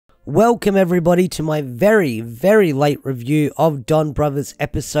Welcome everybody to my very late review of Donbrothers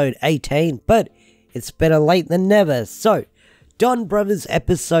episode 18, but it's better late than never. So, Donbrothers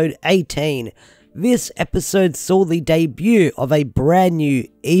episode 18. This episode saw the debut of a brand new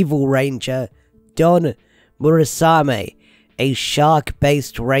evil ranger, Don Murasame, a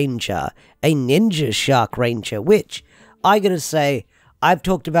shark-based ranger, a ninja shark ranger, which, I gotta say, I've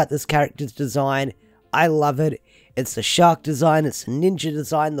talked about this character's design. I love it. It's a shark design, it's a ninja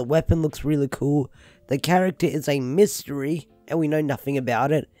design, the weapon looks really cool, the character is a mystery, and we know nothing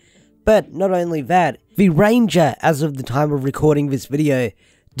about it. But not only that, the ranger, as of the time of recording this video,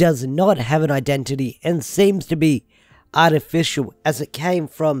 does not have an identity and seems to be artificial, as it came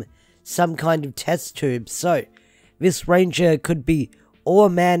from some kind of test tube. So, this ranger could be all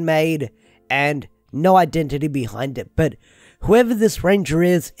man-made and no identity behind it. But whoever this ranger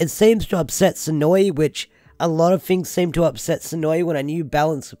is, it seems to upset Senoi, which a lot of things seem to upset Senoi when a new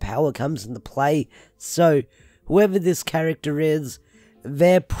balance of power comes into play. So, whoever this character is,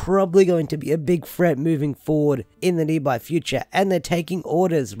 they're probably going to be a big threat moving forward in the nearby future, and they're taking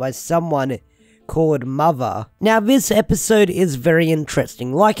orders by someone called Mother. Now, this episode is very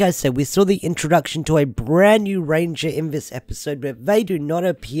interesting. Like I said, we saw the introduction to a brand new ranger in this episode, but they do not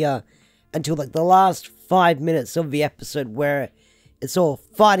appear until like the last 5 minutes of the episode, where it's all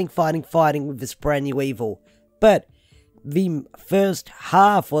fighting with this brand new evil. But the first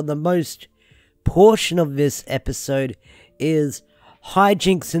half, or the most portion of this episode, is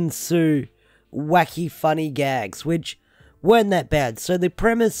hijinks ensue, wacky funny gags, which weren't that bad. So the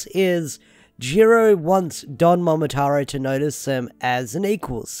premise is Jiro wants Don Momotaro to notice him as an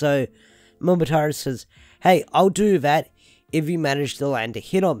equal. So Momotaro says, hey, I'll do that if you manage to land a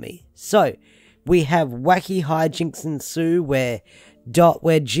hit on me. So we have wacky hijinks ensue where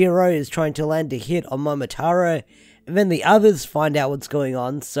Jiro is trying to land a hit on Momotaro, and then the others find out what's going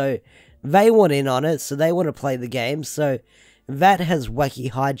on, so they want in on it, so they want to play the game. So that has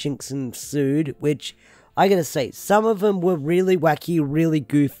wacky hijinks ensued, which I gotta say, some of them were really wacky, really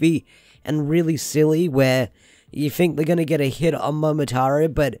goofy, and really silly, where you think they're gonna get a hit on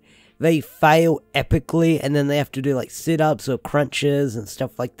Momotaro, but they fail epically, and then they have to do like sit-ups or crunches and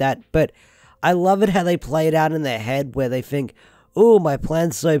stuff like that. But I love it how they play it out in their head, where they think, oh, my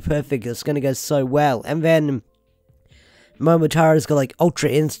plan's so perfect, it's gonna go so well. And then Momotaro's got like Ultra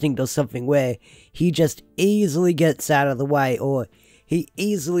Instinct or something, where he just easily gets out of the way, or he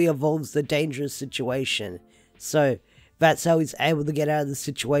easily evolves the dangerous situation. So that's how he's able to get out of the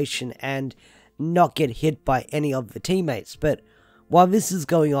situation and not get hit by any of the teammates. But while this is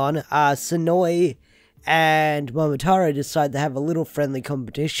going on, Senoi and Momotaro decide to have a little friendly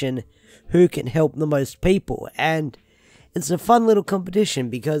competition who can help the most people. And it's a fun little competition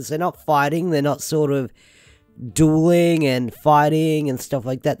because they're not fighting, they're not sort of dueling and fighting and stuff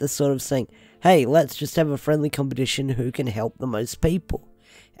like that. They're sort of saying, hey, let's just have a friendly competition who can help the most people.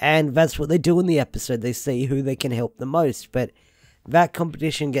 And that's what they do in the episode. They see who they can help the most. But that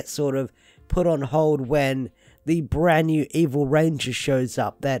competition gets sort of put on hold when the brand new evil ranger shows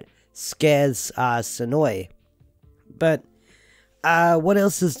up that scares Senoi. But what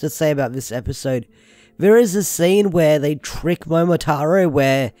else is to say about this episode? There is a scene where they trick Momotaro,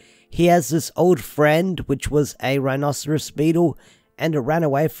 where he has this old friend, which was a rhinoceros beetle, and it ran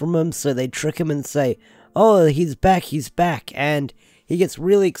away from him, so they trick him and say, oh, he's back, and he gets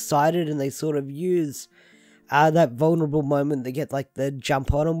really excited, and they sort of use that vulnerable moment to get like the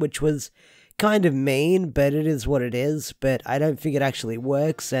jump on him, which was kind of mean, but it is what it is. But I don't think it actually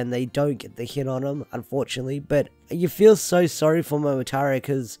works, and they don't get the hit on him, unfortunately. But you feel so sorry for Momotaro,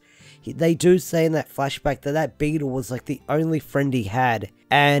 because they do say in that flashback that beetle was like the only friend he had,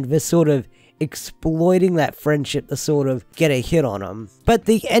 and they're sort of exploiting that friendship to sort of get a hit on him. But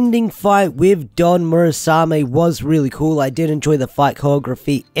the ending fight with Don Murasame was really cool. I did enjoy the fight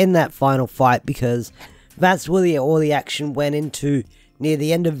choreography in that final fight, because that's where all the action went into near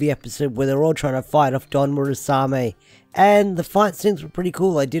the end of the episode, where they're all trying to fight off Don Murasame, and the fight scenes were pretty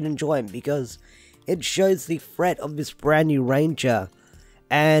cool. I did enjoy them because it shows the threat of this brand new ranger,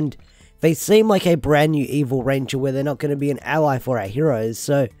 and they seem like a brand new evil ranger where they're not going to be an ally for our heroes.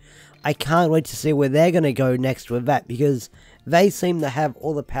 So I can't wait to see where they're going to go next with that, because they seem to have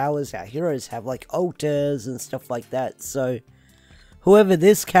all the powers our heroes have, like alters and stuff like that. So whoever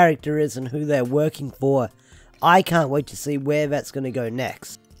this character is and who they're working for, I can't wait to see where that's going to go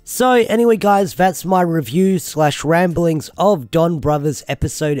next. So anyway guys, that's my review / ramblings of Donbrothers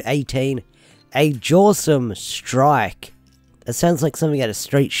episode 18, a Jawsome strike. That sounds like something out of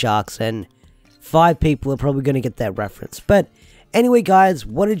Street Sharks, and 5 people are probably going to get that reference. But anyway guys,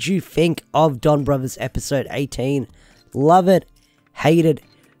 what did you think of Donbrothers episode 18? Love it, hate it,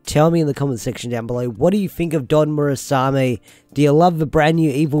 Tell me in the comment section down below, what do you think of Don Murasame? Do you love the brand new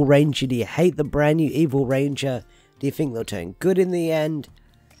Evil Ranger? Do you hate the brand new Evil Ranger? Do you think they'll turn good in the end?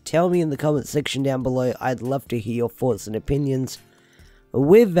 Tell me in the comment section down below. I'd love to hear your thoughts and opinions.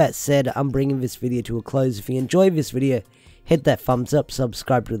 With that said, I'm bringing this video to a close. If you enjoyed this video, hit that thumbs up,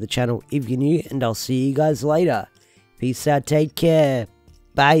 subscribe to the channel if you're new, and I'll see you guys later. Peace out, take care,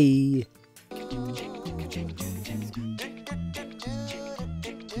 bye.